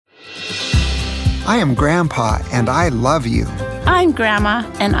I am Grandpa, and I love you. I'm Grandma,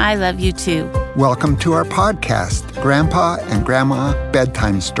 and I love you too. Welcome to our podcast, Grandpa and Grandma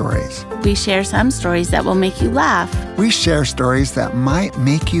Bedtime Stories. We share some stories that will make you laugh. We share stories that might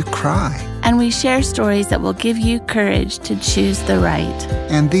make you cry. And we share stories that will give you courage to choose the right.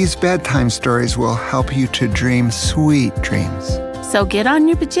 And these bedtime stories will help you to dream sweet dreams. So get on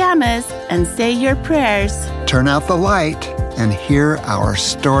your pajamas and say your prayers. Turn out the light and hear our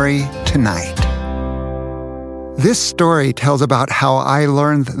story tonight. This story tells about how I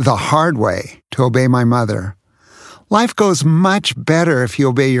learned the hard way to obey my mother. Life goes much better if you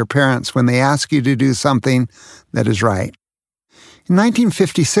obey your parents when they ask you to do something that is right. In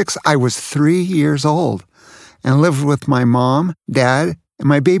 1956, I was 3 years old and lived with my mom, dad, and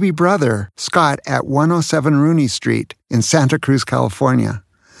my baby brother, Scott, at 107 Rooney Street in Santa Cruz, California.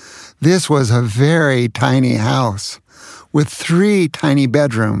 This was a very tiny house with 3 tiny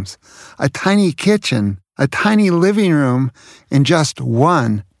bedrooms, a tiny kitchen, a tiny living room, and just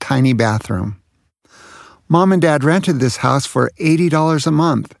 1 tiny bathroom. Mom and Dad rented this house for $80 a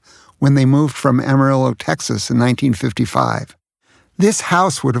month when they moved from Amarillo, Texas in 1955. This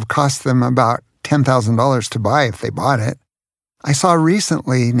house would have cost them about $10,000 to buy if they bought it. I saw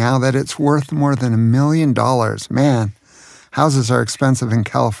recently now that it's worth more than $1 million. Man, houses are expensive in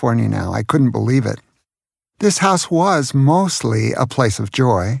California now. I couldn't believe it. This house was mostly a place of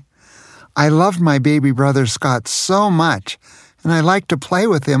joy. I loved my baby brother Scott so much, and I liked to play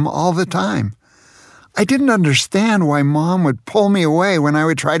with him all the time. I didn't understand why Mom would pull me away when I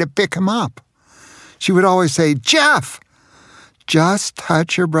would try to pick him up. She would always say, "Jeff, just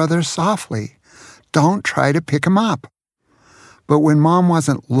touch your brother softly. Don't try to pick him up." But when Mom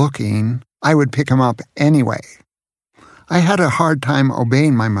wasn't looking, I would pick him up anyway. I had a hard time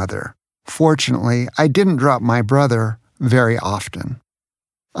obeying my mother. Fortunately, I didn't drop my brother very often.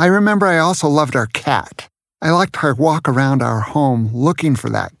 I remember I also loved our cat. I liked to walk around our home looking for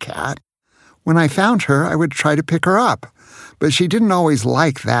that cat. When I found her, I would try to pick her up, but she didn't always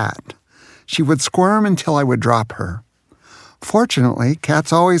like that. She would squirm until I would drop her. Fortunately,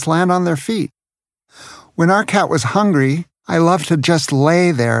 cats always land on their feet. When our cat was hungry, I loved to just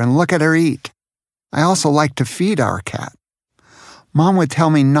lay there and look at her eat. I also liked to feed our cat. Mom would tell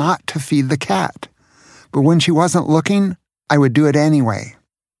me not to feed the cat, but when she wasn't looking, I would do it anyway.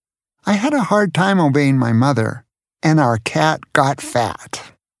 I had a hard time obeying my mother, and our cat got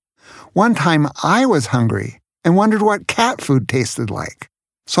fat. One time I was hungry and wondered what cat food tasted like,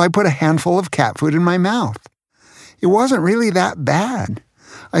 so I put a handful of cat food in my mouth. It wasn't really that bad.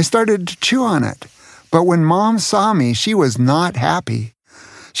 I started to chew on it, but when Mom saw me, she was not happy.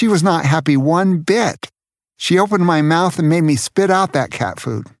 She was not happy one bit. She opened my mouth and made me spit out that cat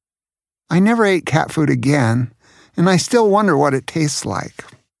food. I never ate cat food again, and I still wonder what it tastes like.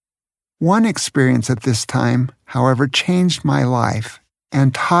 One experience at this time, however, changed my life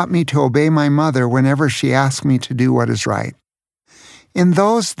and taught me to obey my mother whenever she asked me to do what is right. In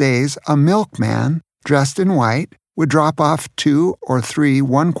those days, a milkman, dressed in white, would drop off 2 or 3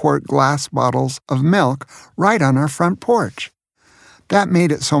 one-quart glass bottles of milk right on our front porch. That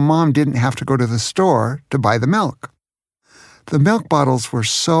made it so Mom didn't have to go to the store to buy the milk. The milk bottles were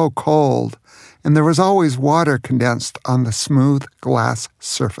so cold, and there was always water condensed on the smooth glass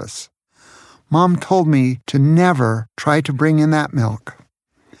surface. Mom told me to never try to bring in that milk.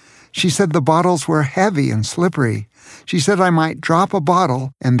 She said the bottles were heavy and slippery. She said I might drop a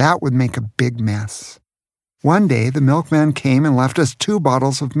bottle, and that would make a big mess. One day, the milkman came and left us 2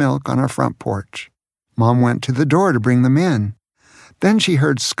 bottles of milk on our front porch. Mom went to the door to bring them in. Then she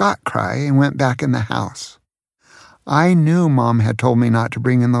heard Scott cry and went back in the house. I knew Mom had told me not to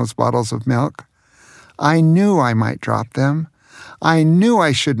bring in those bottles of milk. I knew I might drop them. I knew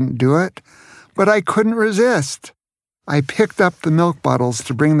I shouldn't do it, but I couldn't resist. I picked up the milk bottles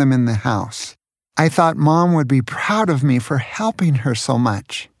to bring them in the house. I thought Mom would be proud of me for helping her so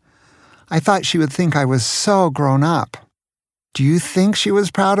much. I thought she would think I was so grown up. Do you think she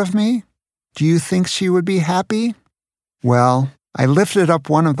was proud of me? Do you think she would be happy? Well, I lifted up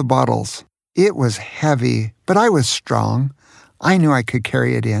one of the bottles. It was heavy, but I was strong. I knew I could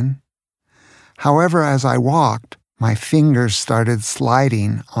carry it in. However, as I walked, my fingers started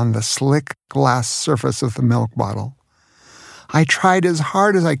sliding on the slick glass surface of the milk bottle. I tried as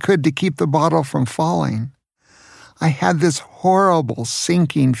hard as I could to keep the bottle from falling. I had this horrible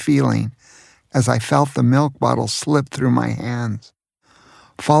sinking feeling as I felt the milk bottle slip through my hands.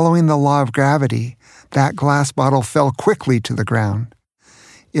 Following the law of gravity, that glass bottle fell quickly to the ground.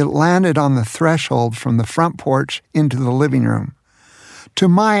 It landed on the threshold from the front porch into the living room. To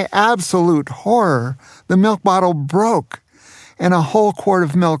my absolute horror, the milk bottle broke, and a whole quart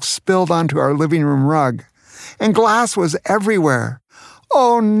of milk spilled onto our living room rug, and glass was everywhere.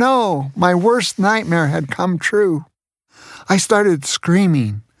 Oh no, my worst nightmare had come true. I started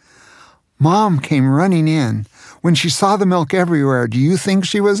screaming. Mom came running in. When she saw the milk everywhere, do you think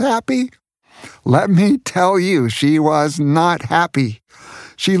she was happy? Let me tell you, she was not happy.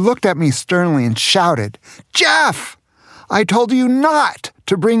 She looked at me sternly and shouted, "Jeff! I told you not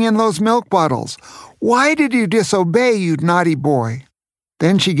to bring in those milk bottles. Why did you disobey, you naughty boy?"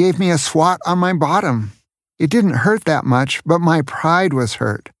 Then she gave me a swat on my bottom. It didn't hurt that much, but my pride was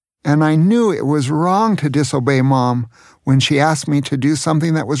hurt, and I knew it was wrong to disobey Mom when she asked me to do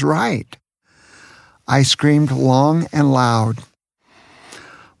something that was right. I screamed long and loud.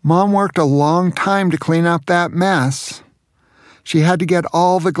 Mom worked a long time to clean up that mess. She had to get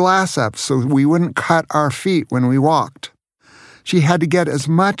all the glass up so we wouldn't cut our feet when we walked. She had to get as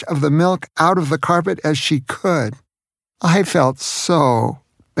much of the milk out of the carpet as she could. I felt so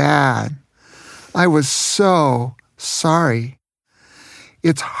bad. I was so sorry.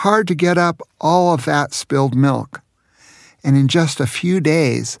 It's hard to get up all of that spilled milk. And in just a few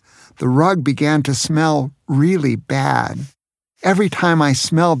days, the rug began to smell really bad. Every time I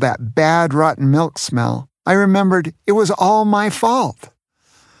smelled that bad, rotten milk smell, I remembered it was all my fault.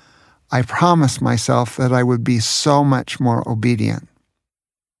 I promised myself that I would be so much more obedient.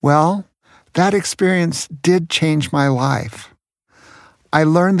 Well, that experience did change my life. I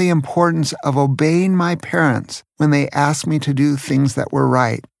learned the importance of obeying my parents when they asked me to do things that were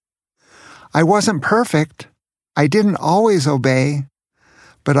right. I wasn't perfect. I didn't always obey,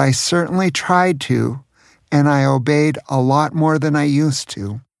 but I certainly tried to, and I obeyed a lot more than I used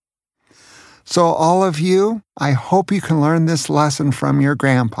to. So all of you, I hope you can learn this lesson from your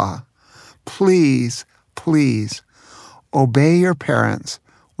grandpa. Please, please, obey your parents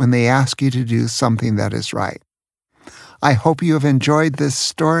when they ask you to do something that is right. I hope you have enjoyed this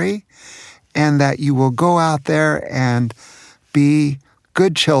story and that you will go out there and be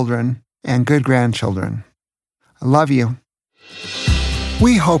good children and good grandchildren. I love you.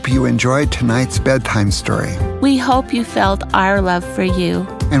 We hope you enjoyed tonight's bedtime story. We hope you felt our love for you.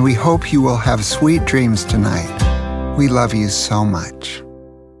 And we hope you will have sweet dreams tonight. We love you so much.